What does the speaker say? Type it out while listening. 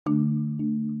Hey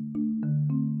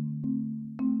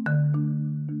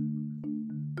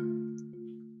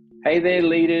there,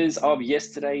 leaders of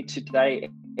yesterday, today,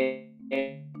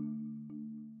 and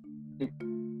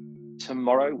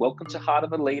tomorrow. Welcome to Heart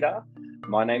of a Leader.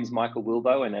 My name's Michael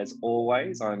Wilbo, and as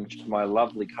always, I'm my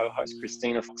lovely co-host,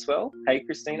 Christina Foxwell. Hey,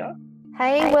 Christina.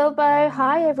 Hey, Wilbo.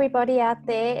 Hi, everybody out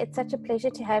there. It's such a pleasure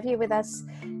to have you with us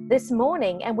this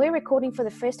morning. And we're recording for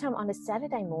the first time on a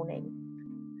Saturday morning.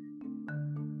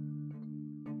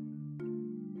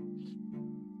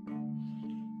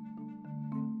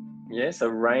 Yes, a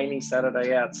rainy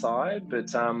Saturday outside,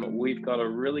 but we've got a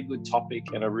really good topic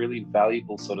and a really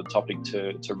valuable sort of topic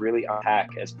to really unpack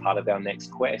as part of our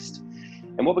next quest.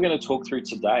 And what we're going to talk through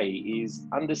today is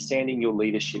understanding your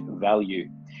leadership value.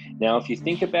 Now, if you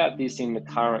think about this in the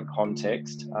current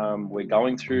context, we're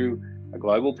going through a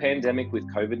global pandemic with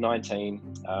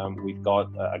COVID-19. We've got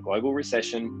a global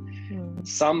recession.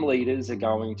 Some leaders are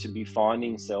going to be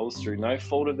finding themselves, through no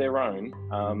fault of their own,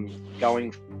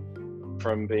 going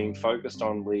from being focused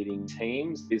on leading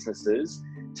teams, businesses,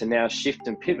 to now shift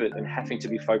and pivot and having to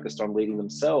be focused on leading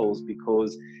themselves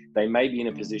because they may be in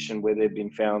a position where they've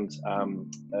been found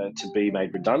to be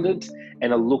made redundant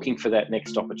and are looking for that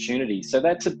next opportunity. So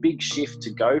that's a big shift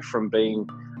to go from being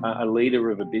a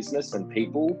leader of a business and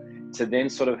people to then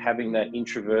sort of having that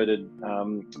introverted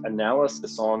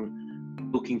analysis on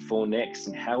looking for next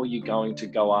and how are you going to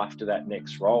go after that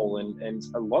next role. And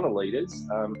a lot of leaders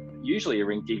usually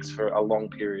are in gigs for a long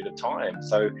period of time.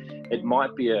 So it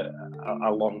might be a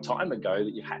long time ago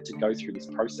that you had to go through this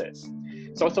process.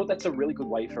 So I thought that's a really good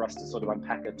way for us to sort of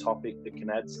unpack a topic that can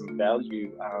add some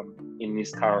value in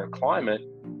this current climate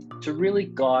to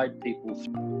really guide people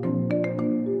through.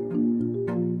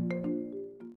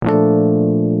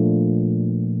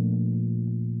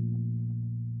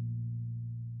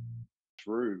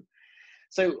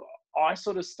 So I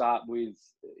sort of start with,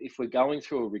 if we're going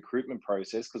through a recruitment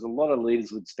process, because a lot of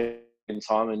leaders would spend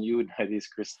time, and you would know this,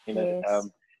 Christina, Yes.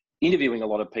 interviewing a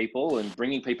lot of people and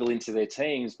bringing people into their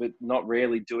teams, but not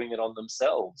really doing it on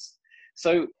themselves.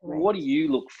 So what do you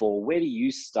look for? Where do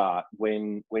you start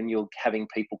when you're having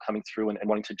people coming through and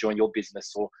wanting to join your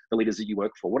business or the leaders that you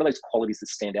work for? What are those qualities that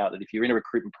stand out that if you're in a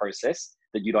recruitment process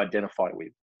that you'd identify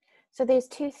with? So there's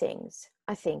two things,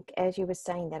 I think, as you were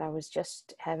saying that I was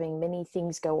just having many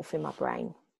things go off in my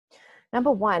brain.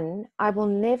 Number one, I will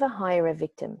never hire a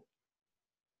victim.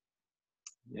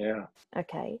 Yeah.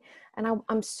 Okay. And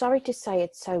I'm sorry to say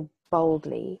it so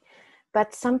boldly,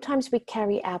 but sometimes we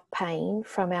carry our pain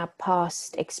from our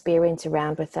past experience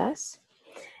around with us.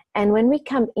 And when we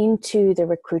come into the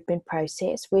recruitment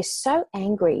process, we're so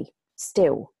angry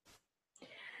still.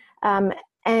 And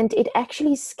it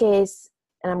actually scares,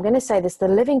 and I'm going to say this, the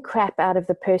living crap out of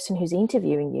the person who's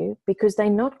interviewing you, because they're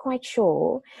not quite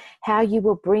sure how you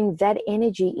will bring that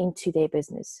energy into their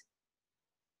business.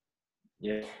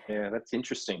 Yeah, that's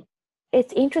interesting.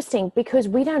 It's interesting because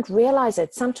we don't realize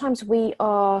it. Sometimes we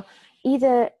are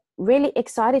either really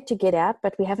excited to get out,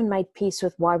 but we haven't made peace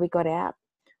with why we got out,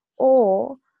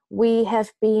 or we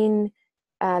have been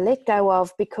let go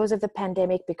of because of the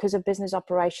pandemic, because of business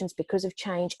operations, because of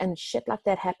change, and shit like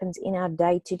that happens in our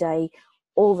day-to-day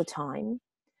all the time.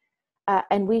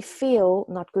 And we feel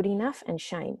not good enough and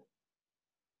shame.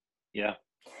 Yeah.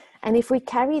 And if we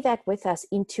carry that with us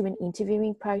into an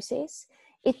interviewing process,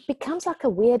 it becomes like a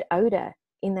weird odor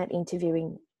in that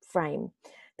interviewing frame.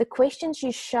 The questions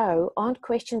you show aren't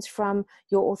questions from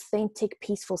your authentic,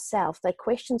 peaceful self. They're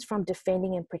questions from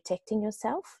defending and protecting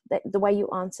yourself, the way you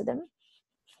answer them.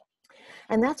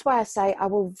 And that's why I say I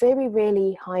will very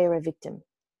rarely hire a victim.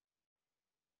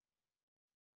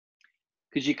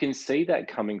 Because you can see that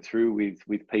coming through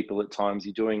with people at times.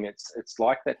 You're doing it's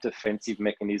like that defensive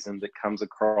mechanism that comes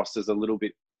across as a little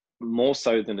bit more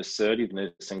so than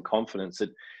assertiveness and confidence.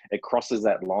 It crosses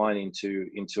that line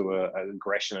into a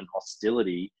aggression and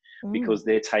hostility because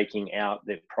they're taking out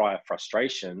their prior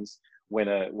frustrations when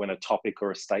a topic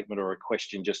or a statement or a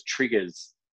question just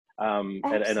triggers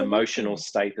an emotional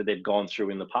state that they've gone through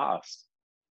in the past.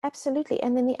 Absolutely.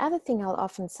 And then the other thing I'll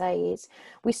often say is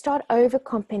we start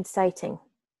overcompensating.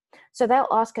 So they'll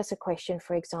ask us a question,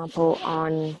 for example,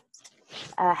 on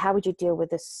how would you deal with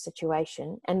this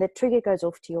situation? And the trigger goes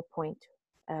off to your point,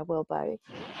 Wilbo.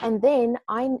 And then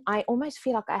I almost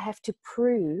feel like I have to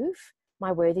prove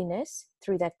my worthiness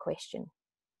through that question.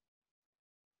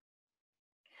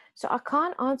 So I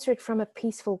can't answer it from a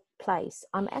peaceful place.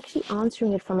 I'm actually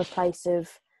answering it from a place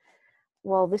of,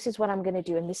 well, this is what I'm going to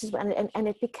do. And this is what, and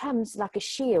it becomes like a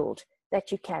shield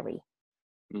that you carry.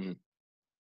 Mm-hmm.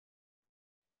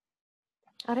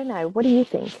 I don't know. What do you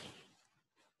think?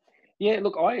 Yeah,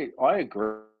 look, I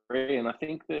agree. And I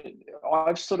think that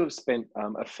I've sort of spent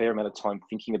a fair amount of time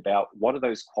thinking about what are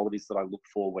those qualities that I look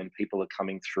for when people are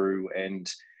coming through, and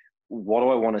what do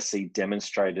I want to see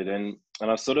demonstrated. And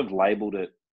I've sort of labeled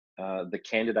it the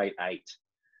candidate 8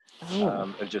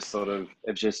 of just sort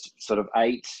of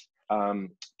 8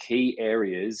 key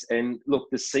areas. And look,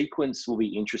 the sequence will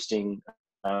be interesting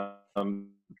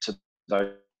to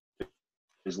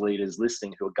those leaders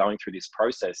listening who are going through this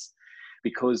process.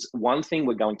 Because one thing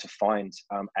we're going to find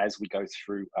as we go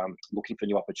through looking for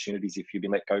new opportunities, if you've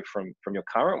been let go from your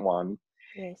current one,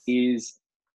 Yes. is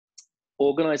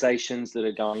organizations that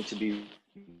are going to be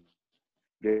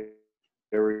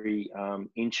very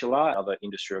insular, other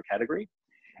industry or category.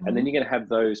 And then you're going to have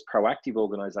those proactive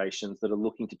organizations that are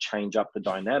looking to change up the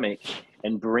dynamic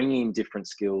and bring in different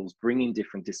skills, bring in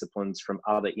different disciplines from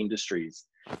other industries.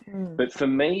 But for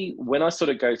me, when I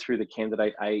sort of go through the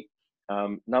candidate 8,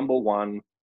 number one,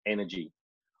 energy.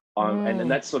 And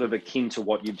that's sort of akin to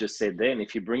what you've just said then.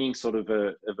 If you're bringing sort of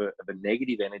a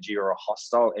negative energy or a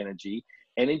hostile energy,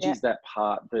 energy is that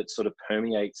part that sort of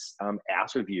permeates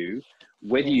out of you,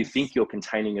 whether you think you're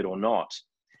containing it or not.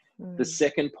 The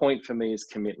second point for me is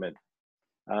commitment.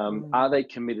 Are they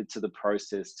committed to the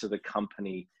process, to the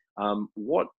company?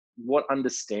 What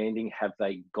understanding have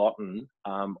they gotten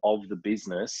of the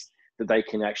business that they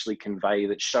can actually convey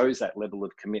that shows that level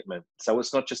of commitment? So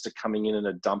it's not just a coming in and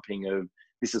a dumping of,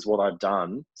 this is what I've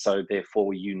done, so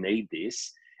therefore you need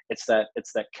this. It's that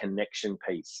connection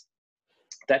piece.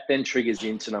 That then triggers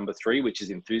into number 3, which is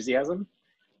enthusiasm.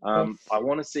 I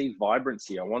want to see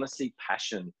vibrancy. I want to see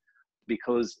passion,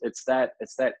 because it's that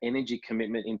energy,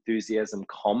 commitment, enthusiasm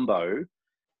combo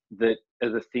that are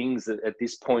the things that at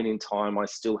this point in time I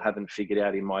still haven't figured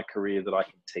out in my career that I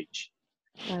can teach.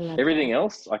 Everything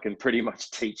else I can pretty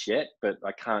much teach yet, but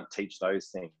I can't teach those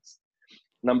things.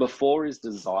 Number 4 is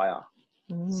desire.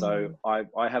 So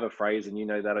I have a phrase, and you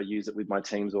know that I use it with my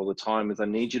teams all the time, is I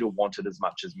need you to want it as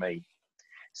much as me.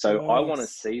 So I want to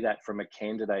see that from a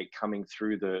candidate coming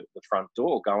through the front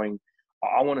door going,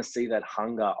 I want to see that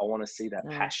hunger. I want to see that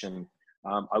passion.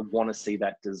 I want to see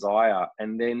that desire.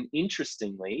 And then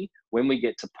interestingly, when we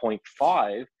get to point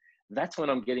 5, that's when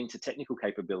I'm getting to technical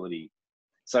capability.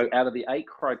 So out of the 8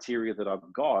 criteria that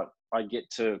I've got, I get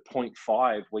to point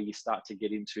 5 where you start to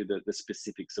get into the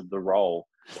specifics of the role.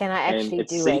 Can I actually and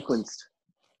it's do sequenced,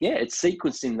 it? Yeah, it's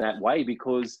sequenced in that way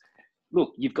because,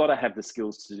 look, you've got to have the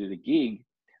skills to do the gig.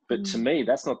 But to me,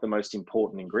 that's not the most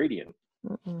important ingredient.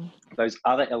 Those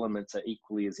other elements are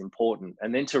equally as important.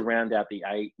 And then to round out the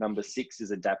 8, number 6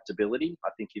 is adaptability. I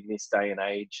think in this day and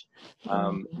age,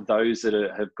 those that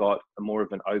have got more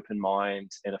of an open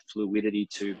mind and a fluidity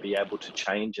to be able to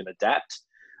change and adapt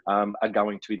are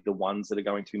going to be the ones that are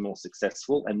going to be more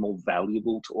successful and more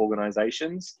valuable to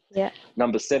organizations.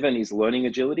 Number 7 is learning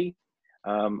agility.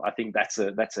 I think that's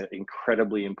an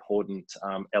incredibly important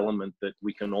element that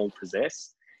we can all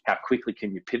possess. How quickly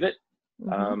can you pivot?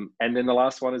 And then the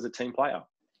last one is a team player.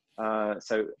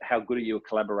 So how good are you at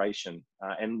collaboration?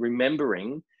 And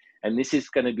remembering, and this is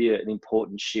going to be an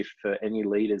important shift for any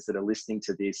leaders that are listening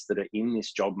to this, that are in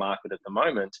this job market at the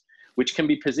moment, which can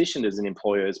be positioned as an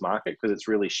employer's market because it's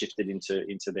really shifted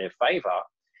into their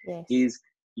favor, is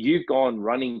you've gone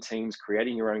running teams,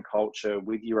 creating your own culture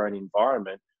with your own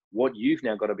environment. What you've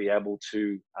now got to be able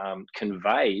to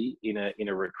convey in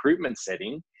a recruitment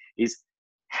setting is,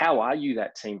 how are you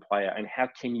that team player, and how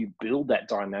can you build that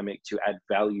dynamic to add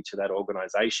value to that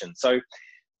organization? So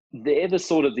they're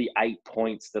the 8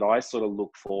 points that I sort of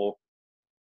look for,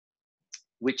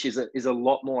 which is a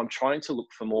lot more. I'm trying to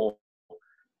look for more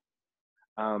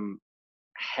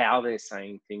how they're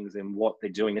saying things and what they're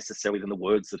doing necessarily than the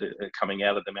words that are coming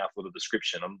out of the mouth or the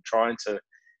description. I'm trying to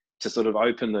sort of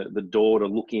open the door to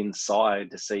look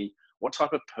inside to see what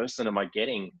type of person am I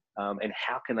getting, and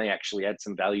how can they actually add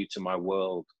some value to my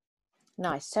world?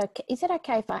 Nice. So is it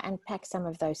okay if I unpack some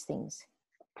of those things?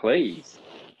 Please.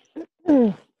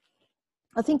 I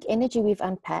think energy we've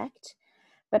unpacked,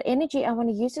 but energy, I want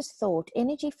to use this thought.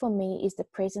 Energy for me is the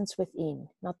presence within,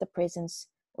 not the presence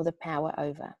or the power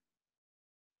over.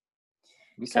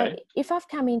 Okay. So if I'm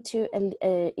coming into an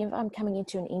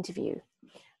interview,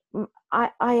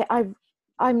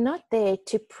 I'm not there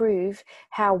to prove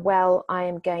how well I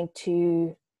am going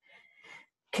to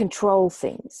control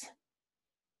things.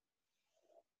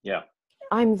 Yeah.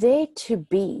 I'm there to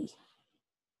be.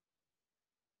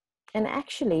 And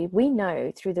actually, we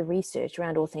know through the research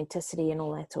around authenticity and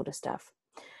all that sort of stuff,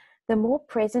 the more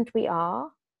present we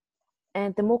are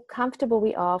and the more comfortable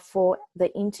we are for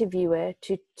the interviewer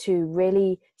to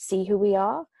really see who we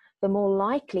are, the more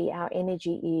likely our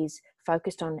energy is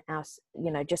focused on our,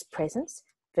 just presence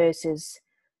versus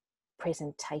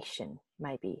presentation,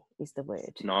 maybe is the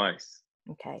word. Nice.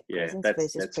 Okay, Yeah, presence that's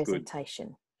versus good.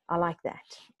 presentation. I like that.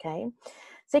 Okay.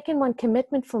 Second one,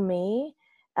 commitment for me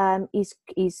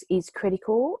is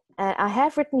critical. I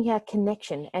have written here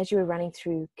connection as you were running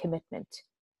through commitment.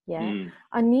 Yeah.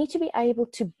 I need to be able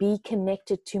to be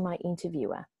connected to my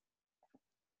interviewer.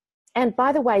 And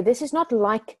by the way, this is not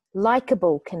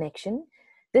likable connection.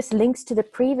 This links to the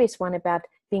previous one about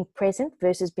being present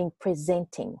versus being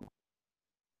presenting.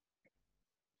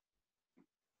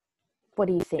 What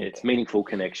do you think? It's meaningful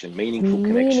connection,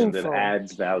 connection that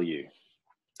adds value.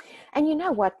 And you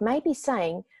know what? Maybe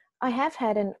saying, I have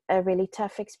had a really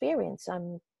tough experience.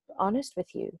 I'm honest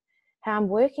with you. How I'm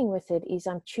working with it is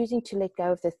I'm choosing to let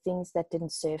go of the things that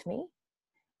didn't serve me,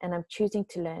 and I'm choosing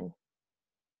to learn.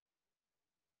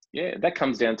 Yeah, that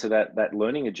comes down to that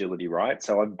learning agility, right?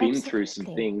 So I've been through some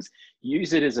things.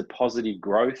 Use it as a positive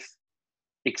growth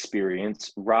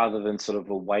experience rather than sort of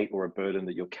a weight or a burden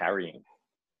that you're carrying.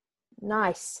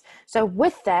 Nice. So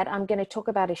with that, I'm going to talk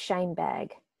about a shame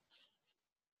bag.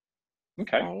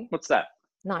 Okay. What's that?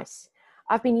 Nice.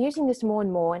 I've been using this more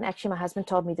and more, and actually my husband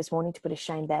told me this morning to put a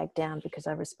shame bag down because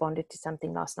I responded to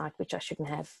something last night which I shouldn't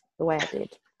have the way I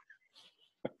did.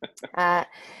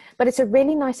 But it's a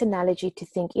really nice analogy to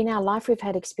think in our life we've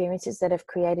had experiences that have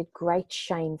created great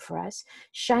shame for us.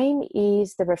 Shame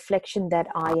is the reflection that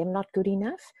I am not good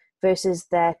enough versus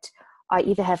that I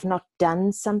either have not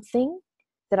done something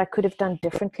that I could have done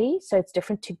differently. So it's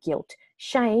different to guilt.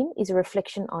 Shame is a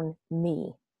reflection on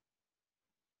me.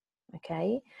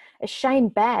 Okay. A shame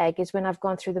bag is when I've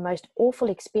gone through the most awful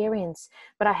experience,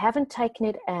 but I haven't taken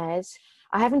it as,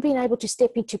 I haven't been able to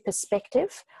step into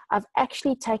perspective. I've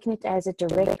actually taken it as a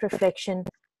direct reflection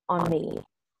on me.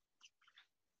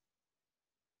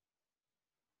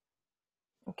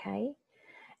 Okay.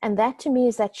 And that to me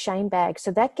is that shame bag. So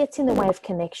that gets in the way of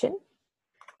connection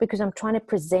because I'm trying to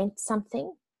present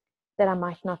something that I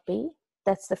might not be.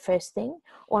 That's the first thing.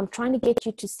 Or I'm trying to get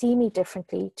you to see me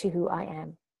differently to who I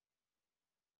am.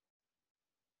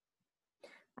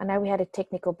 I know we had a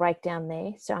technical breakdown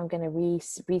there, so I'm going to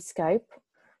rescope.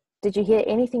 Did you hear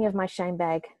anything of my shame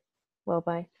bag,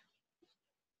 Welbo?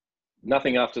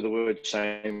 Nothing after the word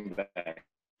shame bag.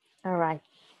 All right.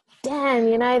 Damn,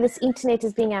 you know, this internet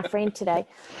is being our friend today.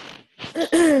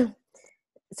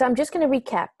 So I'm just going to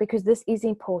recap because this is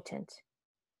important.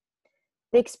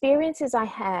 The experiences I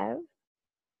have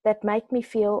that make me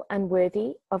feel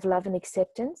unworthy of love and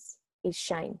acceptance is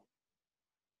shame.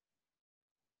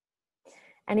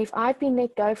 And if I've been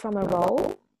let go from a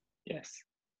role, yes,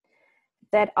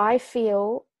 that I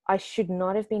feel I should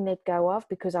not have been let go of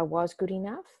because I was good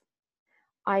enough,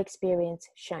 I experience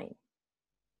shame.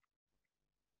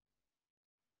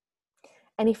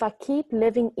 And if I keep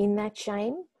living in that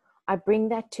shame, I bring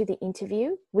that to the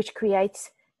interview, which creates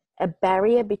a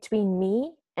barrier between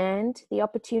me and the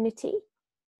opportunity.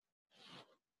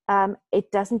 It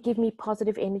doesn't give me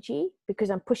positive energy because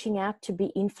I'm pushing out to be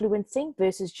influencing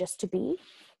versus just to be.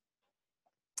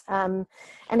 And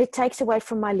it takes away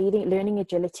from my learning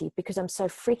agility because I'm so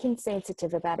freaking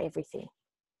sensitive about everything.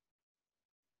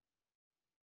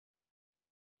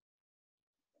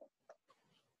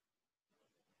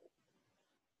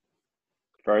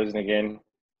 Frozen again.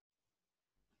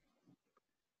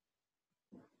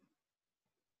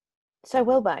 So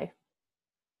Wilbo,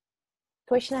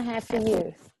 question I have for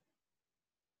you.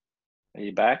 Are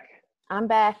you back? I'm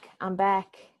back.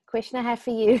 Question I have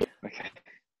for you. Okay.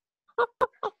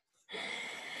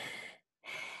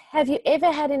 Have you ever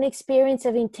had an experience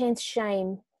of intense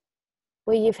shame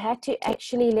where you've had to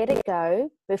actually let it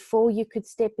go before you could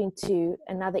step into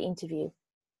another interview?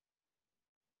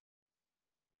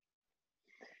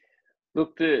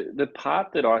 Look, the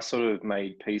part that I sort of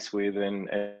made peace with and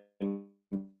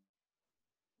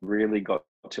really got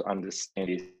to understand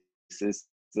is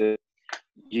that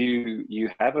you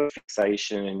have a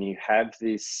fixation and you have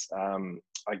this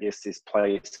I guess this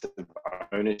place of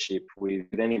ownership with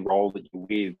any role that you're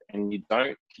with, and you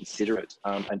don't consider it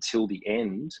until the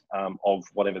end of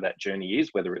whatever that journey is,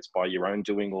 whether it's by your own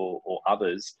doing or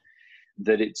others,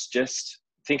 that it's just,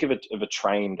 think of it of a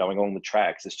train going along the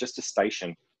tracks. It's just a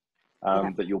station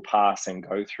that you'll pass and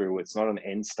go through. It's not an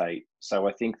end state. So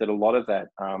I think that a lot of that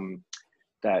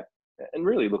and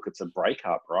really, look, it's a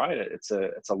breakup, right? It's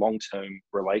a long-term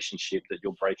relationship that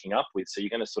you're breaking up with. So you're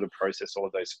going to sort of process all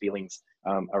of those feelings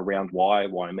around why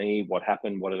me, what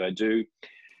happened, what did I do?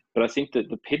 But I think that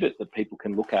the pivot that people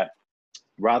can look at,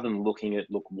 rather than looking at,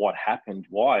 look, what happened,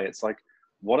 why, it's like,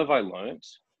 what have I learned?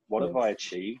 What have I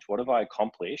achieved? What have I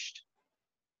accomplished?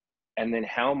 And then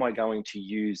how am I going to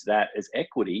use that as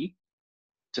equity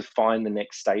to find the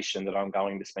next station that I'm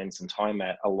going to spend some time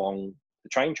at along the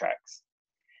train tracks.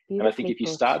 And I think if you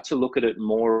start to look at it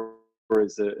more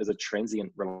as a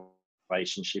transient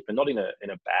relationship, and not in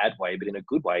a bad way, but in a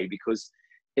good way, because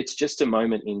it's just a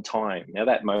moment in time. Now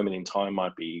that moment in time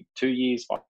might be 2 years,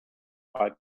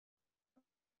 5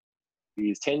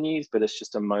 years, 10 years, but it's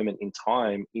just a moment in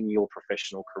time in your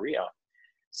professional career.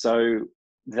 So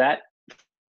that,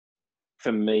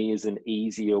 for me, is an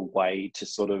easier way to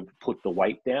sort of put the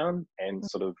weight down and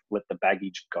sort of let the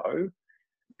baggage go,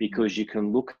 because you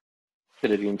can look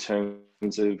at it in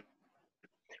terms of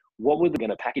what we're going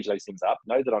to package those things up,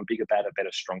 know that I'm bigger, badder,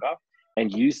 better, stronger,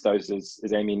 and use those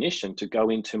as ammunition to go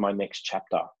into my next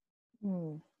chapter.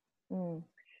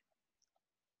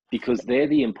 Because they're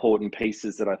the important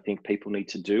pieces that I think people need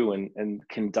to do and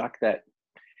conduct that.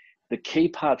 The key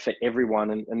part for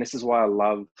everyone, and this is why I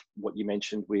love what you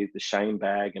mentioned with the shame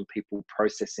bag and people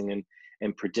processing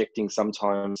and projecting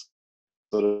sometimes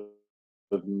sort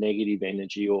of negative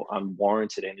energy or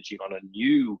unwarranted energy on a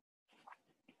new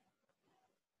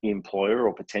employer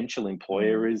or potential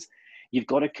employer, is you've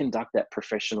got to conduct that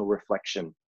professional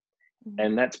reflection.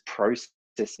 And that's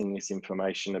processing this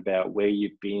information about where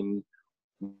you've been,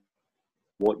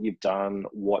 what you've done,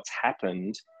 what's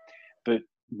happened, but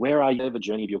where are you over the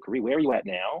journey of your career? Where are you at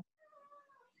now?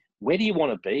 Where do you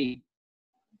want to be?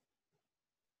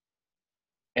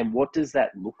 And what does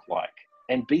that look like?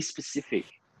 And be specific.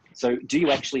 So do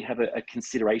you actually have a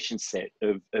consideration set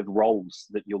of roles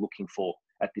that you're looking for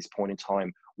at this point in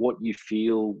time? What you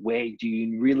feel, where do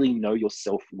you really know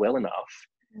yourself well enough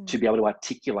to be able to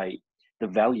articulate the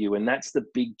value? And that's the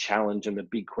big challenge and the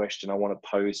big question I want to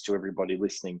pose to everybody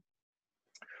listening.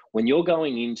 When you're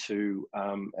going into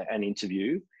an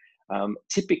interview,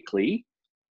 typically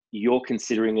you're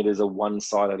considering it as a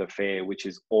one-sided affair, which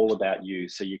is all about you.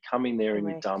 So you come in there and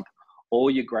you dump all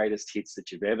your greatest hits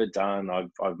that you've ever done.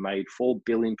 I've made 4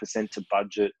 billion % to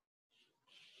budget.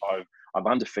 I've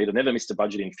undefeated. I've never missed a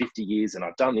budget in 50 years, and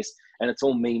I've done this. And it's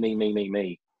all me, me, me, me,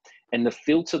 me. And the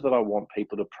filter that I want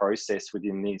people to process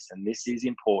within this, and this is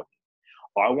important,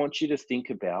 I want you to think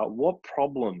about what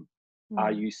problem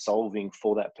are you solving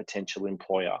for that potential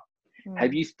employer?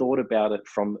 Have you thought about it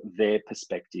from their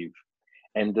perspective?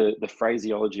 And the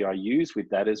phraseology I use with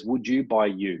that is, would you buy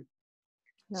you?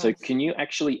 Nice. So can you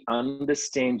actually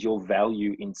understand your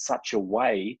value in such a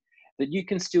way that you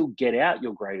can still get out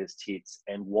your greatest hits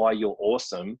and why you're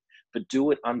awesome, but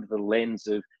do it under the lens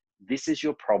of, this is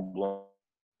your problem,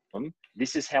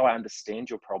 this is how I understand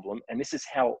your problem, and this is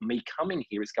how me coming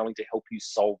here is going to help you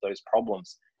solve those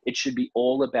problems. It should be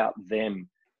all about them,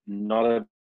 not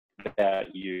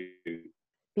about you.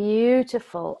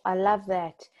 Beautiful. I love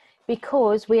that.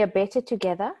 Because we are better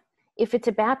together. If it's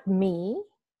about me,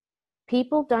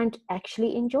 people don't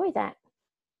actually enjoy that.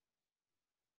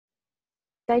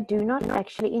 They do not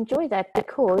actually enjoy that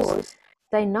because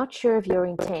they're not sure of your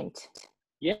intent.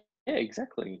 Yeah,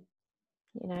 exactly.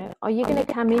 You know, are you going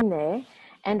to come in there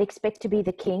and expect to be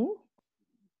the king?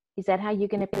 Is that how you're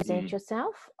going to present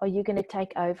yourself? Are you going to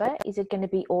take over? Is it going to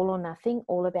be all or nothing,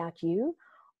 all about you?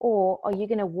 Or are you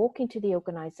going to walk into the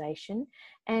organization?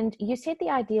 And you said the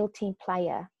ideal team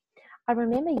player. I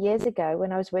remember years ago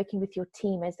when I was working with your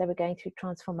team as they were going through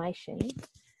transformation,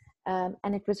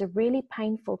 and it was a really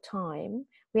painful time.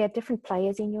 We had different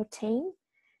players in your team,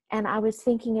 and I was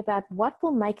thinking about what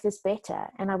will make this better.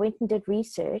 And I went and did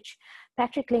research.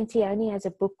 Patrick Lencioni has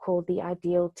a book called The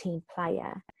Ideal Team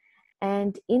Player.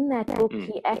 And in that book,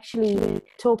 he actually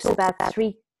talks about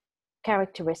 3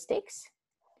 characteristics: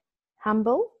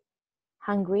 humble,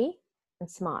 hungry, and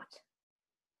smart.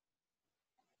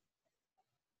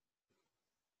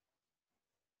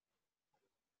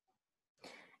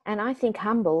 And I think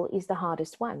humble is the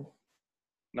hardest one.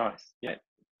 Nice. Yeah.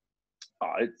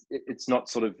 It's not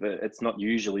sort of, it's not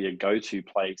usually a go-to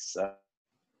place.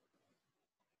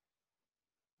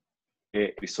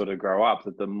 We sort of grow up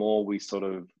that the more we sort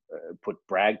of put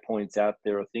brag points out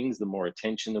there or things, the more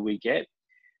attention that we get.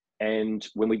 And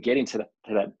when we get into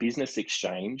that business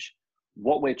exchange,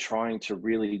 what we're trying to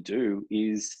really do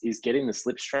is get in the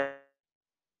slipstream.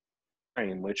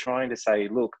 We're trying to say,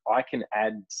 look, I can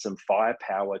add some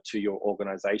firepower to your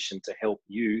organization to help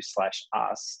you /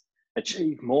 us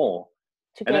achieve more.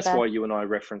 Together. And that's why you and I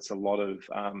reference a lot of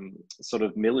sort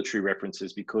of military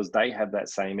references, because they have that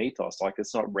same ethos. Like,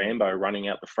 it's not Rambo running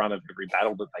out the front of every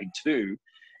battle that they do.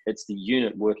 It's the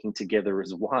unit working together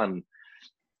as one.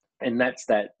 And that's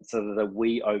that sort of the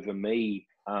we over me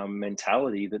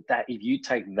mentality, that if you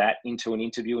take that into an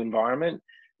interview environment,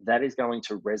 that is going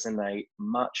to resonate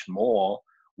much more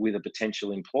with a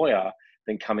potential employer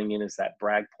than coming in as that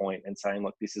brag point and saying,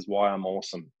 look, this is why I'm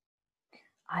awesome.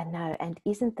 I know. And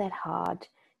isn't that hard?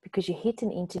 Because you hit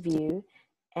an interview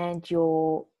and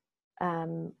your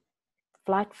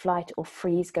flight, or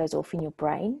freeze goes off in your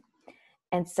brain.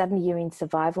 And suddenly you're in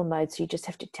survival mode. So you just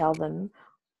have to tell them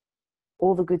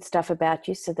all the good stuff about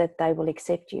you so that they will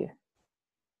accept you.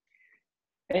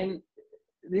 And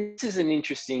this is an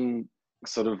interesting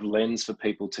sort of lens for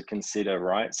people to consider,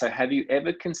 right? So have you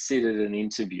ever considered an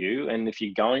interview? And if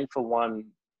you're going for one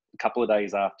a couple of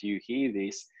days after you hear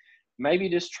this, maybe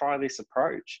just try this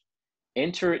approach.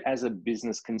 Enter it as a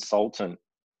business consultant.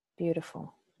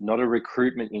 Beautiful. Not a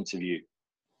recruitment interview.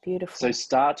 Beautiful. So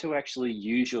start to actually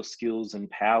use your skills and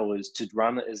powers to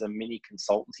run it as a mini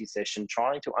consultancy session,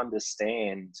 trying to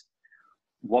understand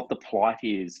what the plight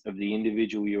is of the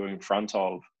individual you're in front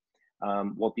of,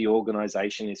 what the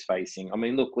organization is facing. I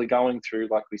mean, look, we're going through,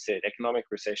 like we said, economic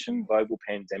recession, global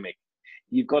pandemic.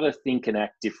 You've got to think and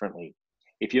act differently.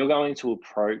 If you're going to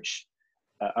approach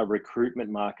a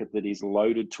recruitment market that is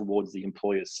loaded towards the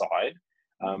employer's side,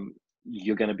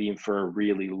 you're going to be in for a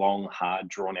really long, hard,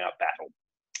 drawn-out battle.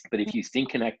 But if you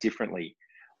think and act differently,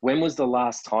 when was the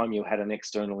last time you had an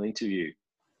external interview?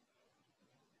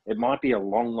 It might be a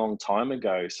long, long time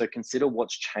ago. So consider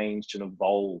what's changed and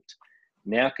evolved.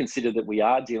 Now consider that we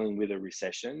are dealing with a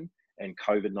recession and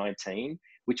COVID-19,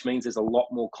 which means there's a lot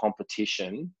more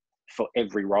competition for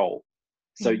every role.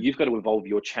 So you've got to evolve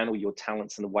your channel, your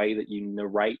talents, and the way that you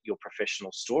narrate your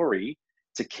professional story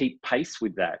to keep pace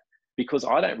with that. Because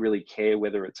I don't really care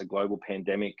whether it's a global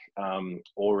pandemic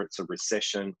or it's a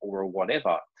recession or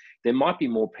whatever. There might be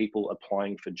more people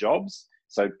applying for jobs.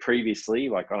 So previously,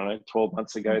 like, I don't know, 12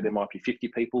 months ago, there might be 50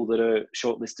 people that are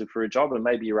shortlisted for a job, and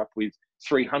maybe you're up with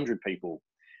 300 people.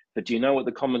 But do you know what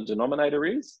the common denominator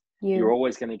is? You're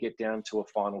always going to get down to a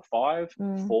final 5,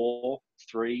 4,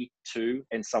 3, 2,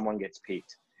 and someone gets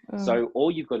picked. So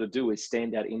all you've got to do is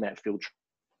stand out in that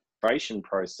filtration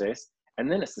process,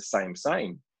 and then it's the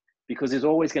same. Because there's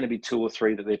always going to be 2 or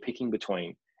 3 that they're picking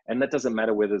between. And that doesn't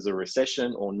matter whether there's a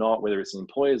recession or not, whether it's an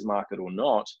employer's market or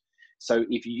not. So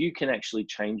if you can actually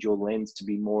change your lens to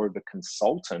be more of a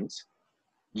consultant,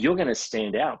 you're going to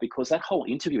stand out, because that whole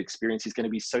interview experience is going to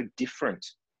be so different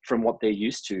from what they're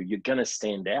used to. You're going to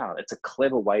stand out. It's a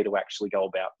clever way to actually go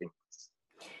about things.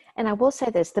 And I will say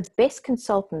this, the best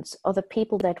consultants are the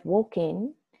people that walk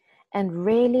in and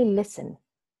really listen.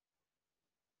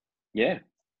 Yeah.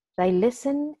 They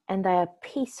listen and they are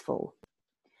peaceful.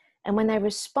 And when they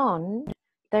respond,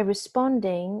 they're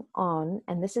responding on,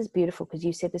 and this is beautiful because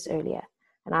you said this earlier,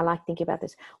 and I like thinking about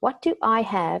this. What do I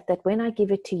have that when I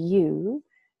give it to you,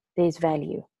 there's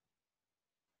value?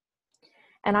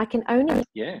 And I can only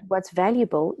what's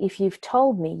valuable if you've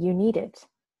told me you need it.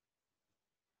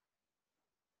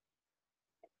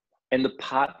 And the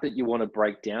part that you want to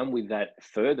break down with that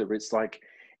further, it's like,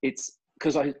 it's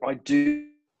because I do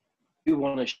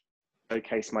want to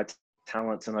showcase my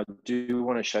talents and I do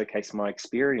want to showcase my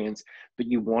experience, but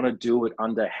you want to do it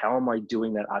under, how am I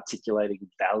doing that, articulating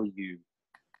value?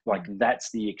 Like,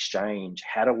 that's the exchange.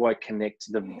 How do I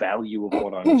connect the value of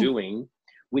what I'm doing,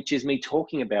 which is me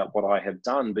talking about what I have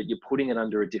done, but you're putting it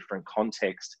under a different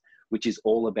context, which is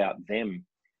all about them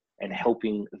and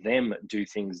helping them do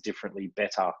things differently,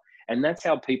 better. And that's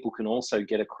how people can also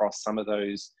get across some of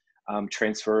those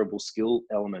transferable skill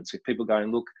elements. If people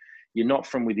going, look, you're not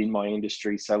from within my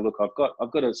industry, so look,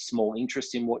 I've got a small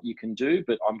interest in what you can do,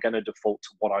 but I'm going to default to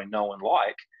what I know and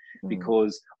like,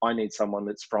 because I need someone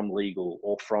that's from legal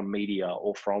or from media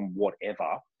or from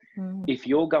whatever. If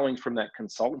you're going from that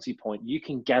consultancy point, you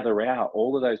can gather out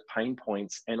all of those pain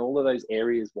points and all of those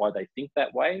areas why they think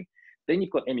that way. Then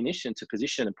you've got ammunition to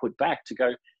position and put back to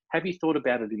go, have you thought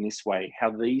about it in this way, how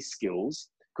these skills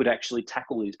could actually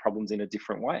tackle these problems in a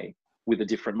different way, with a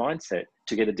different mindset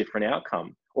to get a different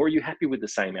outcome? Or are you happy with the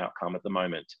same outcome at the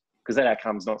moment? Because that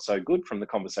outcome's not so good from the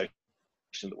conversation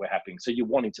that we're having. So you're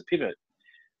wanting to pivot.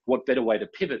 What better way to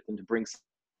pivot than to bring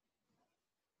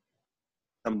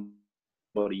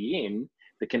somebody in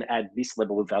that can add this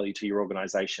level of value to your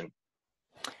organization?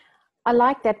 I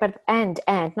like that, but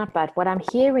what I'm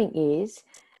hearing is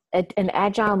an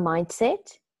agile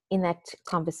mindset in that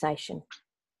conversation.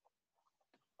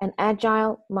 An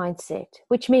agile mindset,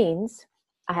 which means,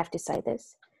 I have to say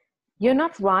this, you're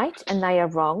not right and they are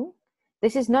wrong.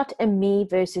 This is not a me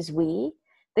versus we.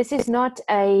 This is not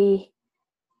a,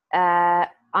 I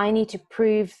need to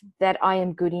prove that I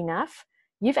am good enough.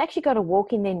 You've actually got to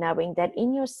walk in there knowing that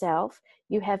in yourself,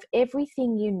 you have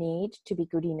everything you need to be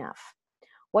good enough.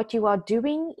 What you are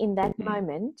doing in that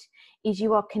moment is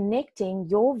you are connecting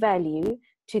your value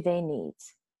to their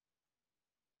needs.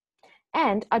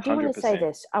 And I do want to say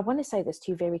this. I want to say this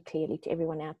to you very clearly, to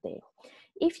everyone out there.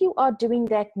 if you are doing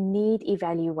that need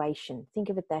evaluation, think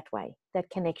of it that way, that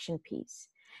connection piece,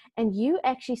 and you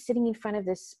actually sitting in front of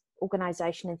this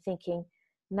organization and thinking,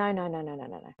 no, no, no, no, no,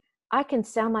 no, no. I can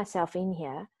sell myself in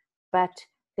here, but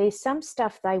there's some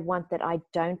stuff they want that I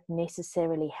don't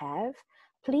necessarily have.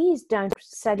 Please don't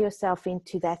sell yourself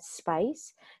into that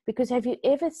space, because have you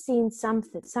ever seen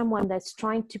someone that's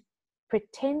trying to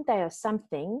pretend they are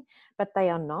something, but they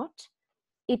are not?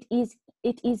 It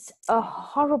is a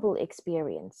horrible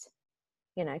experience,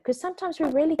 you know, because sometimes we're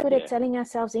really good at selling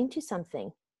ourselves into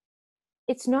something.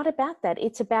 It's not about that.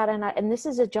 It's about, and this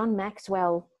is a John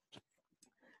Maxwell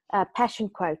passion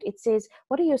quote. It says,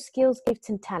 what are your skills, gifts,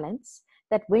 and talents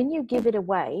that when you give it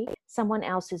away, someone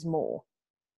else is more?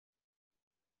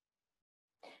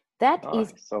 That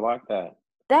nice. I like that.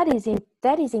 That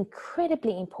is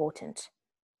incredibly important.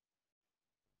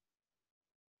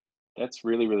 That's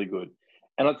really, really good.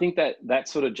 And I think that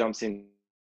sort of jumps in.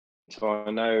 So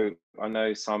I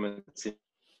know Simon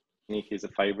Sinek is a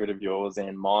favorite of yours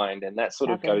and mine, and that sort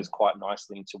of goes quite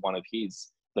nicely into one of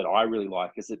his that I really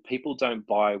like, is that people don't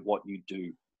buy what you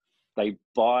do. They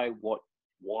buy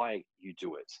why you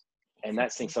do it. And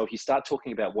that's the thing. So if you start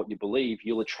talking about what you believe,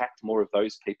 you'll attract more of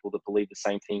those people that believe the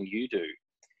same thing you do.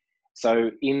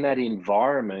 So in that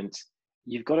environment,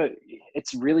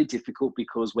 it's really difficult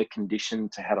because we're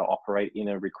conditioned to how to operate in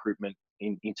a recruitment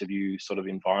interview sort of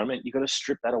environment. You've got to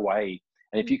strip that away.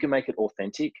 And if you can make it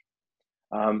authentic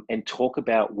and talk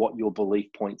about what your belief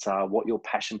points are, what your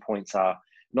passion points are,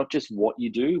 not just what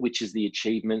you do, which is the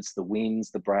achievements, the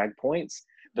wins, the brag points,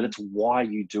 but it's why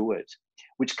you do it,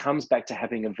 which comes back to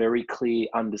having a very clear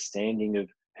understanding of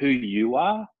who you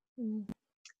are,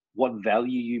 what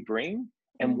value you bring,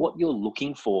 and what you're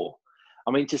looking for.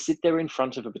 I mean, to sit there in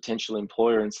front of a potential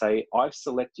employer and say, I've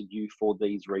selected you for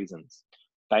these reasons,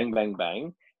 bang, bang,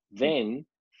 bang, then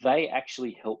they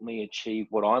actually help me achieve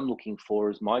what I'm looking for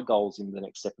as my goals in the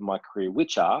next step of my career,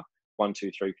 which are 1,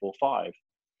 2, 3, 4, 5.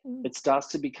 It starts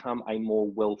to become a more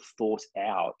well thought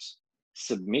out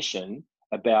submission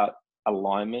about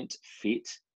alignment, fit,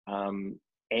 and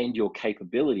your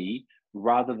capability,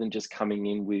 rather than just coming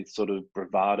in with sort of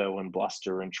bravado and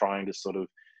bluster and trying to sort of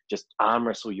just arm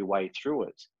wrestle your way through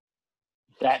it.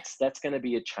 That's going to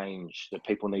be a change that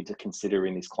people need to consider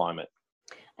in this climate.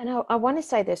 And I want to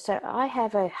say this. So I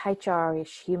have a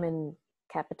HR-ish human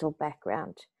capital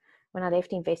background. When I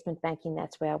left investment banking,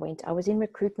 that's where I went. I was in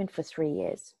recruitment for 3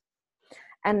 years.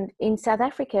 And in South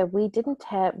Africa, we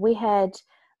had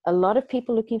a lot of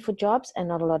people looking for jobs and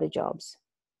not a lot of jobs,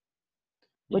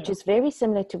 which is very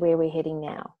similar to where we're heading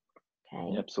now.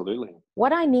 Okay. Absolutely.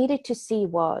 What I needed to see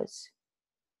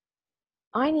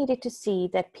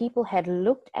that people had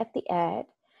looked at the ad,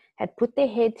 had put their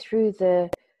head through the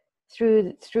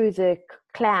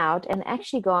cloud and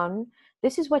actually gone,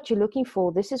 this is what you're looking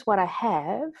for, this is what I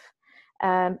have,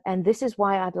 and this is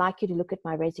why I'd like you to look at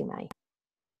my resume.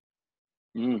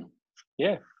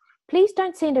 Yeah. Please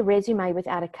don't send a resume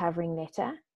without a covering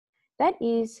letter. That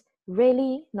is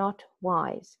really not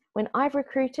wise. When I've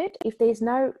recruited, if there's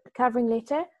no covering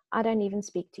letter, I don't even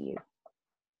speak to you.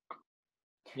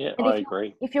 Yeah, I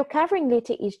agree. If your covering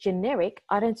letter is generic,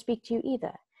 I don't speak to you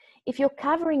either. If your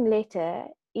covering letter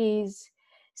is,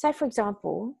 say for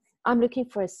example, I'm looking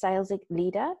for a sales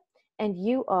leader and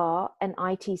you are an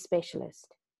IT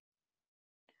specialist,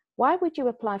 why would you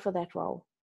apply for that role?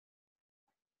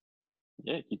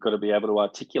 Yeah, you've got to be able to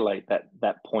articulate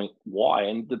that point why.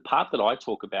 And the part that I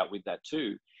talk about with that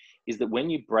too is that when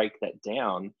you break that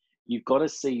down, you've got to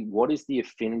see what is the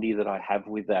affinity that I have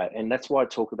with that. And that's why I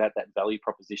talk about that value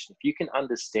proposition. If you can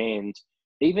understand,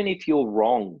 even if you're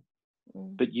wrong,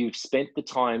 but you've spent the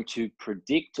time to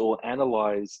predict or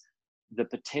analyze the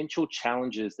potential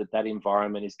challenges that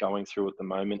environment is going through at the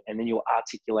moment, and then you're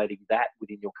articulating that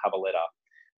within your cover letter.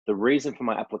 The reason for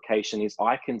my application is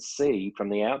I can see from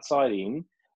the outside in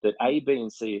that A, B,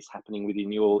 and C is happening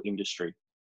within your industry.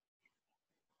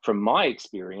 From my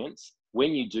experience,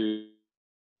 when you do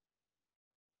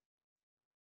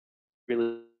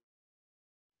really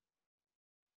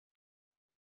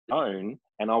own,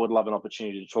 and I would love an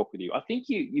opportunity to talk with you. I think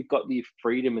you've got the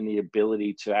freedom and the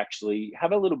ability to actually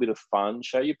have a little bit of fun,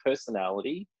 show your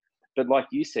personality, but like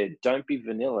you said, don't be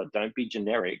vanilla, don't be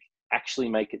generic. Actually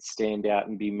make it stand out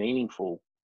and be meaningful.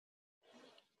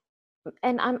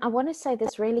 And I want to say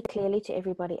this really clearly to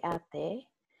everybody out there.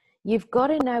 You've got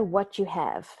to know what you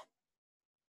have.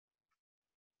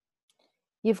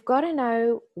 You've got to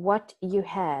know what you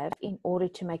have in order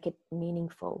to make it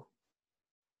meaningful.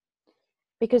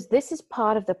 Because this is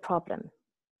part of the problem.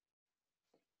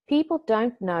 People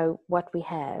don't know what we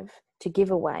have to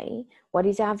give away, what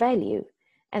is our value.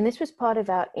 And this was part of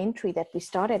our entry that we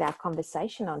started our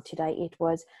conversation on today. It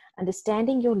was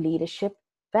understanding your leadership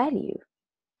value.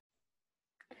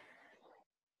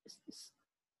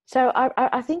 So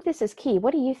I think this is key.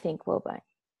 What do you think, Wilbo?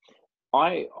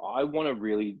 I want to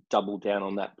really double down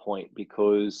on that point,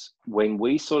 because when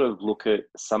we sort of look at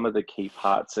some of the key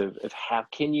parts of how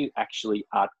can you actually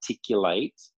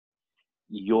articulate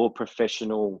your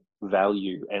professional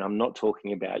value, and I'm not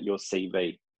talking about your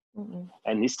CV,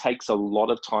 and this takes a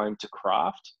lot of time to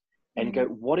craft, and go,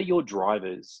 what are your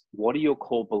drivers? What are your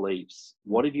core beliefs?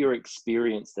 What have your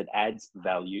experience that adds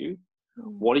value?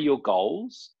 What are your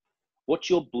goals? What's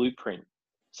your blueprint?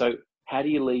 So how do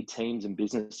you lead teams and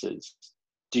businesses?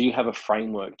 Do you have a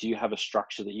framework? Do you have a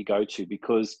structure that you go to?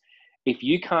 Because if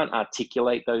you can't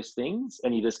articulate those things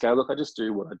and you just go, look, I just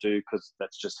do what I do because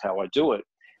that's just how I do it,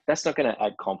 that's not going to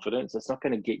add confidence. That's not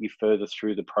going to get you further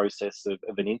through the process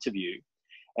of an interview.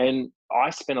 And I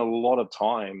spent a lot of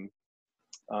time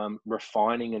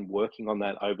refining and working on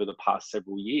that over the past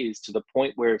several years, to the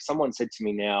point where if someone said to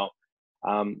me now,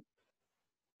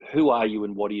 who are you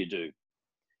and what do you do?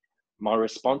 My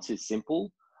response is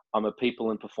simple. I'm a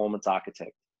people and performance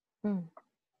architect. And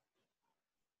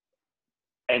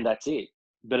that's it.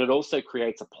 But it also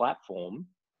creates a platform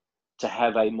to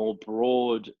have a more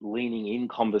broad leaning in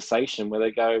conversation where they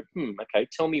go, okay,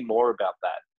 tell me more about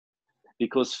that.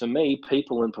 Because for me,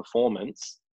 people and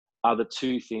performance are the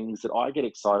two things that I get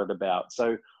excited about.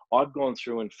 So I've gone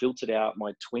through and filtered out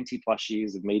my 20 plus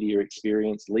years of media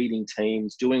experience, leading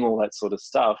teams, doing all that sort of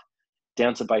stuff,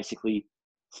 down to basically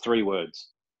 3 words.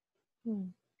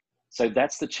 So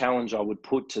that's the challenge I would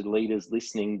put to leaders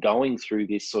listening, going through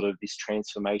this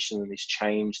transformation and this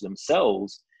change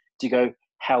themselves, to go,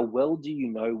 how well do you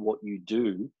know what you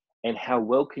do, and how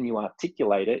well can you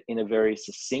articulate it in a very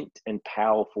succinct and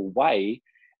powerful way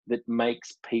that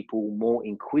makes people more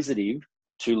inquisitive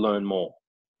to learn more?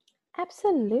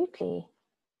 Absolutely.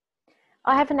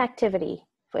 I have an activity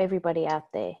for everybody out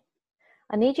there.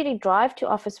 I need you to drive to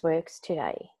Officeworks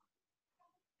today,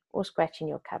 or scratch in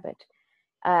your cupboard.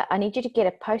 I need you to get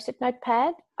a post-it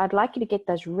notepad. I'd like you to get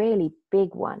those really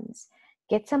big ones.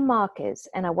 Get some markers,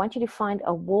 and I want you to find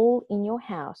a wall in your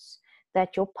house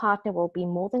that your partner will be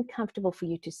more than comfortable for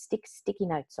you to stick sticky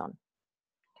notes on.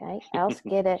 Okay. Else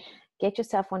get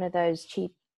yourself one of those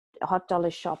cheap hot dollar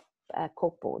shop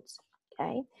corkboards.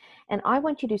 Okay. And I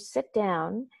want you to sit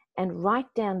down and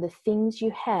write down the things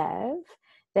you have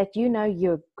that you know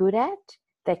you're good at,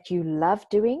 that you love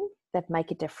doing, that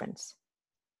make a difference,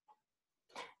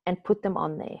 and put them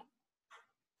on there.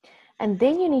 And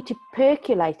then you need to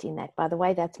percolate in that. By the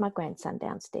way, that's my grandson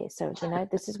downstairs. So,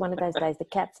 this is one of those days. The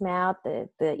cat's meowed,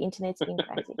 the internet's been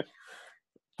crazy.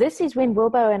 This is when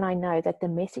Wilbo and I know that the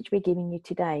message we're giving you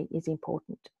today is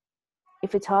important.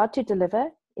 If it's hard to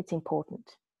deliver, it's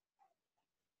important.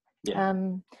 Yeah.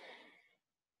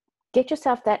 Get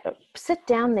yourself sit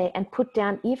down there and put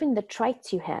down even the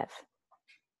traits you have,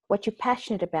 what you're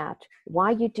passionate about, why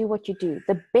you do what you do,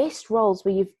 the best roles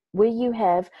where you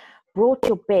have brought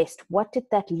your best. What did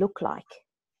that look like?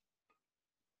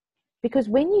 Because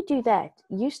when you do that,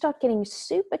 you start getting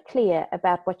super clear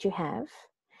about what you have.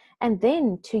 And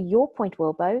then, to your point,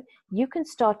 Wilbo, you can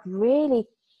start really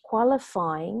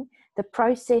qualifying the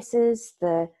processes,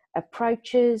 the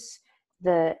approaches,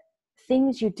 the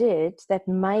things you did that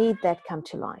made that come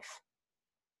to life.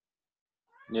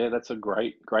 Yeah, that's a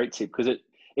great tip, because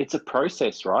it's a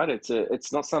process, right?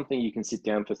 It's not something you can sit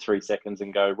down for 3 seconds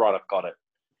and go, right, I've got it.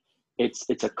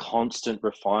 It's a constant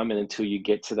refinement until you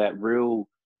get to that real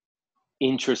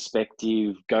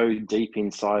introspective, go deep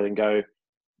inside and go,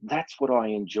 that's what I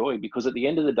enjoy. Because at the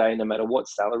end of the day, no matter what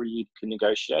salary you can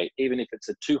negotiate, even if it's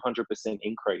a 200%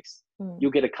 increase,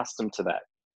 you'll get accustomed to that.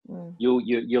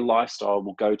 Your lifestyle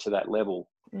will go to that level.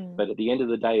 But at the end of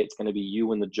the day, it's going to be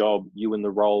you and the job, you and the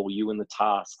role, you and the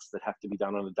tasks that have to be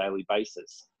done on a daily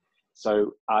basis.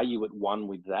 So are you at one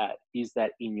with that? Is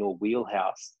that in your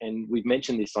wheelhouse? And we've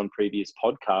mentioned this on previous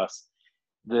podcasts.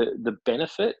 The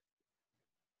benefit,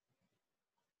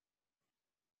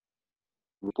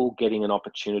 people getting an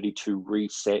opportunity to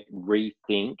reset,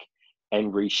 rethink,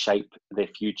 and reshape their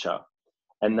future.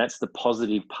 And that's the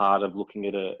positive part of looking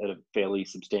at a fairly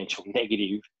substantial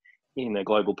negative in a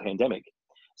global pandemic.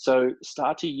 So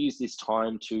start to use this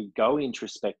time to go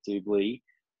introspectively,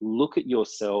 look at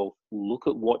yourself, look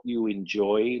at what you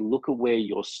enjoy, look at where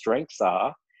your strengths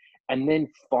are, and then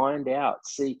find out,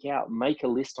 seek out, make a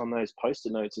list on those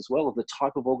post-it notes as well of the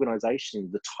type of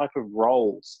organization, the type of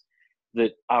roles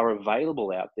that are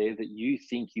available out there that you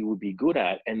think you would be good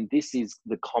at. And this is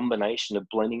the combination of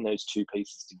blending those two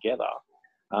pieces together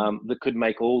that could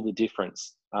make all the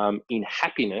difference in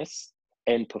happiness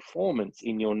and performance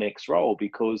in your next role,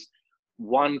 because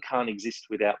one can't exist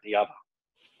without the other.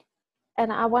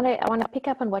 And I want to pick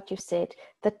up on what you said.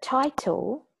 The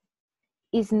title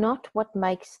is not what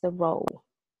makes the role.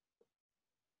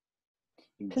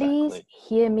 Exactly. Please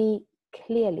hear me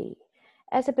clearly.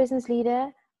 As a business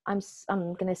leader, I'm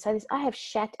going to say this. I have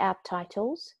shat out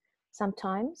titles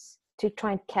sometimes to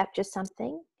try and capture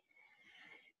something.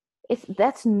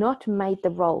 That's not made the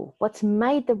role. What's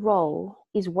made the role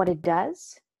is what it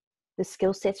does, the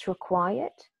skill sets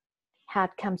required, how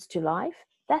it comes to life.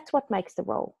 That's what makes the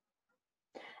role.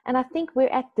 And I think we're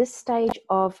at this stage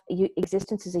of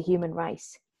existence as a human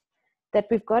race that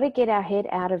we've got to get our head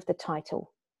out of the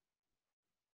title.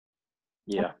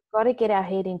 Yeah. We've got to get our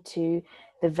head into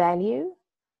the value,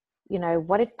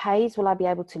 what it pays. Will I be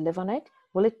able to live on it?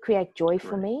 Will it create joy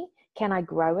for me? Can I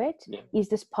grow it? Yeah. Is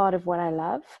this part of what I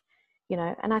love?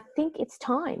 And I think it's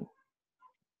time.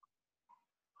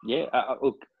 Yeah.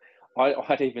 Look,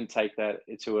 I'd even take that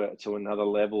to another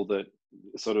level that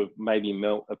sort of maybe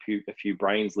melt a few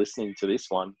brains listening to this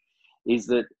one, is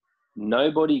that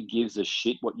nobody gives a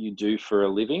shit what you do for a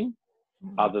living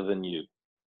other than you.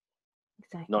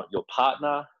 Exactly. Not your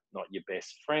partner, not your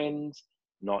best friend,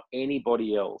 not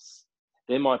anybody else.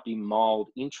 There might be mild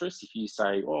interest if you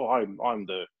say, oh, I'm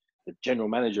the general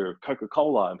manager of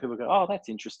Coca-Cola, and people go, oh, that's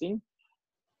interesting.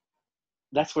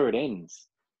 That's where it ends.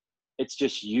 It's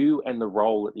just you and the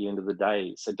role at the end of the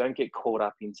day. So don't get caught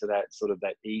up into that sort of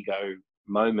that ego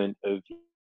moment of,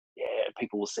 yeah,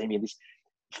 people will see me in this.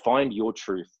 Find your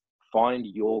truth. Find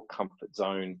your comfort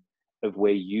zone of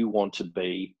where you want to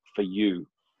be for you.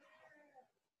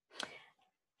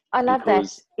 I love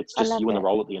because that. It's just you and the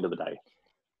role at the end of the day.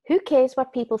 Who cares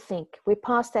what people think? We're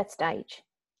past that stage.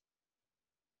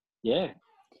 Yeah.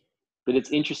 But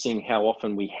it's interesting how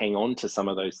often we hang on to some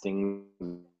of those things,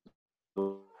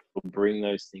 bring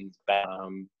those things back,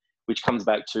 which comes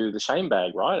back to the shame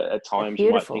bag, right? At times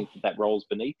you might think that role's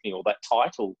beneath me, or that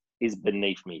title is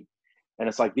beneath me. And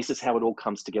it's like, this is how it all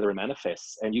comes together and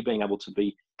manifests. And you being able to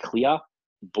be clear,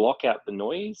 block out the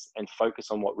noise, and focus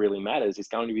on what really matters is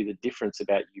going to be the difference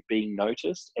about you being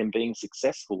noticed and being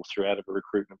successful throughout a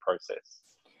recruitment process.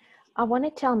 I want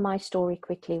to tell my story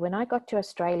quickly. When I got to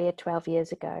Australia 12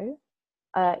 years ago,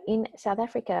 in South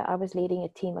Africa, I was leading a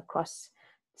team across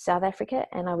South Africa,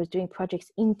 and I was doing projects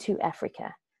into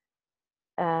Africa.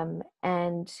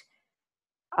 And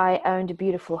I owned a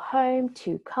beautiful home,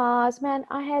 2 cars. Man,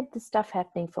 I had the stuff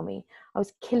happening for me. I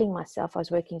was killing myself. I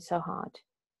was working so hard.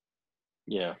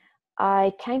 Yeah.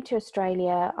 I came to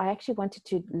Australia. I actually wanted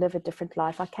to live a different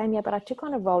life. I came here, but I took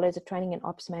on a role as a training and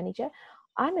ops manager.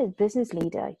 I'm a business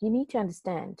leader. You need to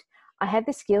understand. I had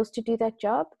the skills to do that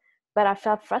job, but I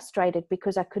felt frustrated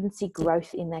because I couldn't see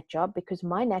growth in that job, because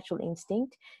my natural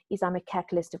instinct is I'm a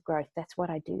catalyst of growth. That's what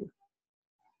I do.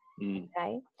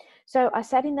 Okay. So I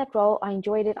sat in that role. I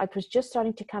enjoyed it. I was just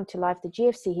starting to come to life. The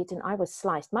GFC hit and I was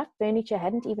sliced. My furniture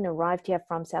hadn't even arrived here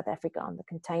from South Africa on the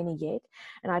container yet.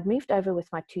 And I'd moved over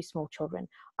with my 2 small children.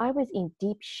 I was in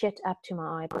deep shit up to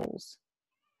my eyeballs.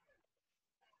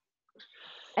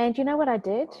 And you know what I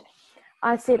did?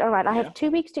 I said, all right, I have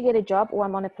 2 weeks to get a job, or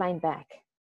I'm on a plane back.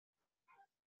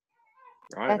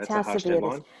 Right, that's how severe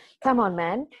it is. Come on,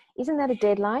 man. Isn't that a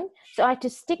deadline? So I had to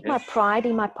stick my pride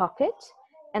in my pocket,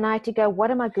 and I had to go, what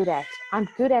am I good at? I'm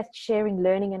good at sharing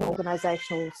learning and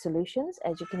organizational solutions.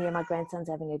 As you can hear, my grandson's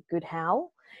having a good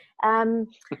howl. And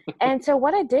so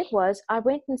what I did was I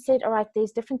went and said, all right,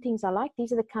 there's different things I like.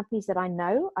 These are the companies that I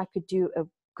know I could do a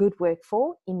good work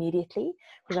for immediately,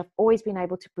 because I've always been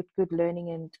able to put good learning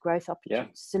and growth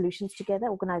solutions together,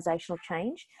 organizational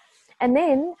change. And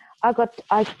then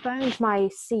I phoned my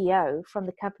CEO from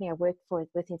the company I worked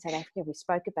with in South Africa. We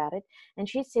spoke about it, and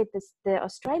she said the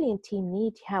Australian team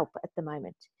need help at the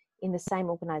moment in the same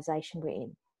organization we're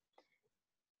in.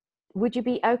 Would you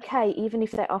be okay even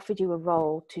if they offered you a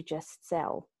role to just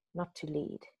sell, not to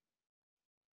lead?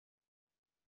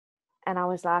 And I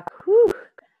was like, whew,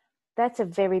 that's a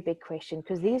very big question,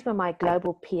 because these were my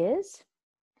global peers,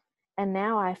 and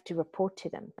now I have to report to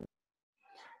them.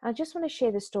 I just want to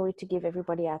share the story to give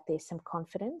everybody out there some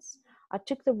confidence. I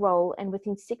took the role, and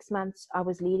within 6 months, I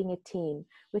was leading a team.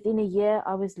 Within a year,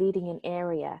 I was leading an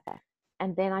area,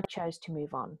 and then I chose to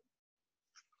move on.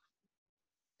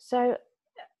 So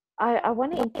I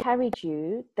want to encourage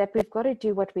you that we've got to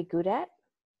do what we're good at,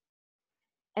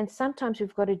 and sometimes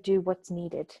we've got to do what's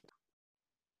needed.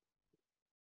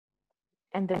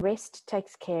 And the rest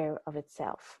takes care of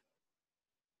itself.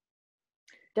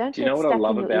 Don't get stuck in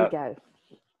your ego.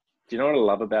 Do you know what I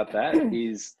love about that?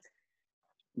 Is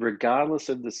regardless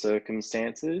of the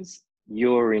circumstances,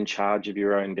 you're in charge of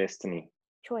your own destiny.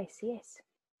 Choice, yes.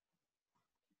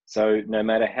 So no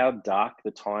matter how dark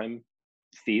the time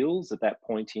feels at that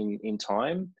point in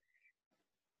time,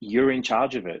 you're in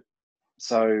charge of it.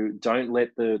 So don't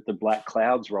let the black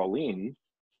clouds roll in.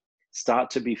 Start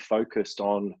to be focused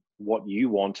on what you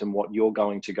want and what you're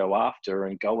going to go after,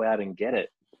 and go out and get it.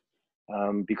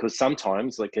 Because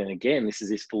sometimes, like, and again, this is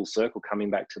this full circle coming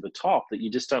back to the top, that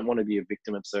you just don't want to be a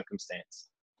victim of circumstance.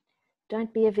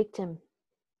 Don't be a victim.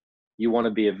 You want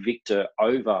to be a victor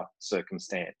over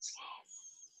circumstance.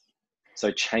 So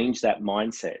change that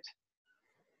mindset.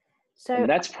 So, and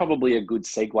that's probably a good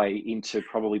segue into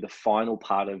probably the final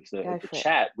part of the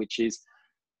chat, which is,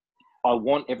 I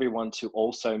want everyone to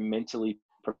also mentally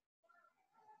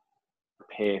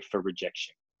prepare for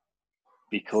rejection,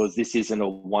 because this isn't a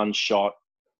one-shot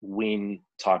win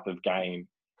type of game.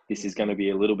 This is going to be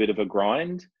a little bit of a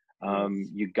grind.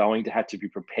 You're going to have to be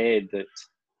prepared that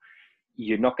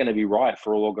you're not going to be right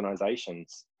for all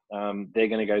organizations. They're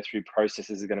going to go through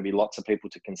processes. There's going to be lots of people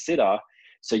to consider.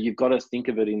 So you've got to think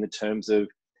of it in the terms of,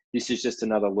 this is just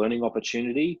another learning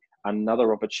opportunity,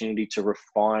 another opportunity to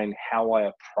refine how I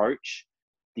approach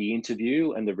the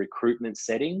interview and the recruitment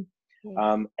setting,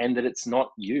 and that it's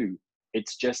not you,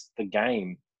 it's just the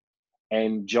game.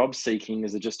 And job seeking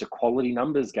is just a quality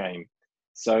numbers game.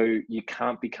 So you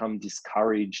can't become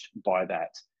discouraged by that.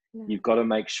 No. You've got to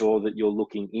make sure that you're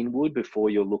looking inward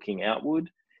before you're looking outward,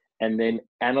 and then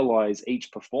analyze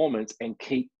each performance and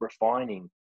keep refining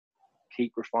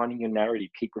your narrative,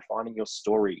 keep refining your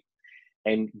story,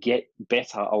 and get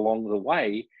better along the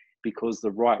way, because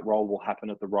the right role will happen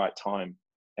at the right time.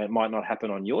 And it might not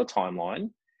happen on your timeline,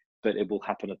 but it will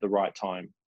happen at the right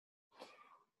time.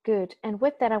 Good. And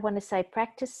with that, I want to say,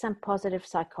 practice some positive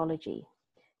psychology.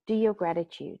 Do your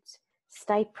gratitudes.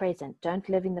 Stay present. Don't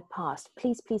live in the past.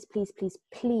 Please, please, please, please,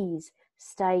 please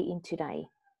stay in today.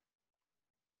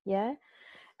 Yeah?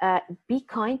 Be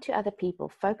kind to other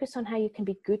people. Focus on how you can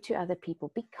be good to other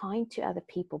people. Be kind to other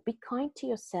people. Be kind to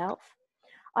yourself.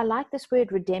 I like this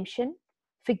word redemption.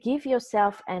 Forgive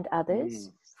yourself and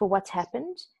others for what's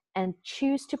happened, and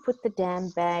choose to put the damn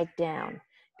bag down,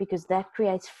 because that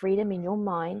creates freedom in your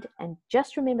mind. And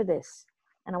just remember this,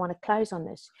 and I want to close on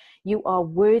this. You are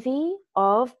worthy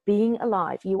of being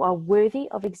alive. You are worthy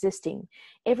of existing.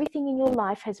 Everything in your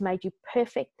life has made you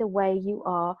perfect the way you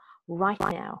are right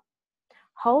now.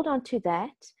 Hold on to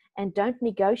that, and don't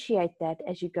negotiate that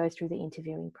as you go through the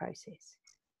interviewing process.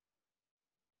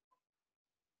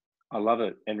 I love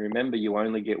it. And remember, you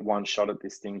only get one shot at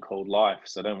this thing called life,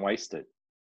 so don't waste it.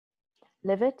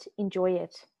 Live it, enjoy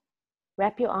it.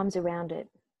 Wrap your arms around it.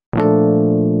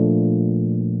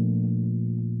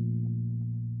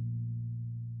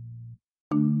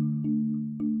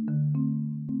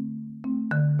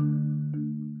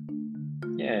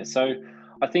 Yeah, so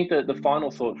I think that the final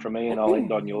thought for me, and I'll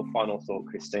end on your final thought,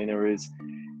 Christina, is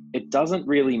it doesn't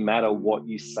really matter what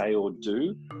you say or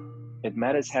do. It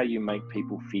matters how you make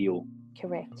people feel.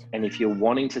 Correct. And if you're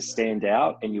wanting to stand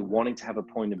out and you're wanting to have a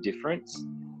point of difference,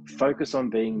 focus on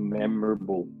being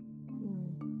memorable.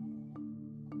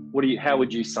 How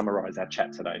would you summarize our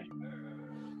chat today?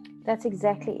 That's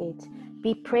exactly it.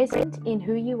 Be present in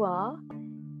who you are.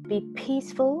 Be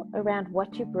peaceful around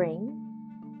what you bring.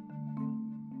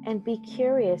 And be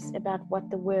curious about what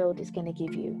the world is going to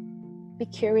give you. Be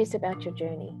curious about your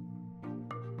journey.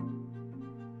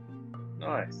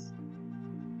 Nice.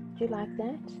 Do you like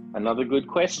that? Another good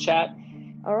quest chat.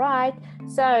 All right.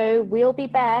 So we'll be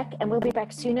back, and we'll be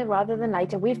back sooner rather than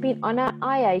later. We've been on a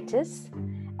hiatus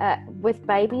with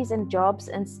babies and jobs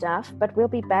and stuff, but we'll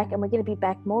be back, and we're going to be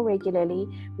back more regularly.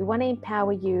 We want to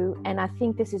empower you, and I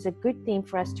think this is a good theme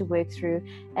for us to work through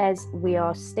as we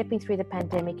are stepping through the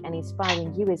pandemic and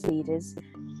inspiring you as leaders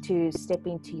to step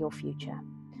into your future.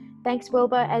 Thanks,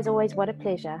 Wilbur. As always, what a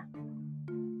pleasure.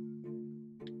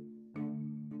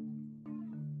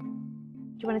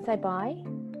 Do you want to say bye?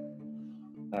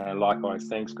 Likewise.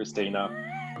 Thanks, Christina.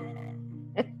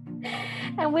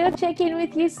 And we'll check in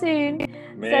with you soon.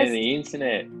 Man, the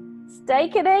internet. Stay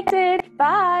connected.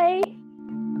 Bye.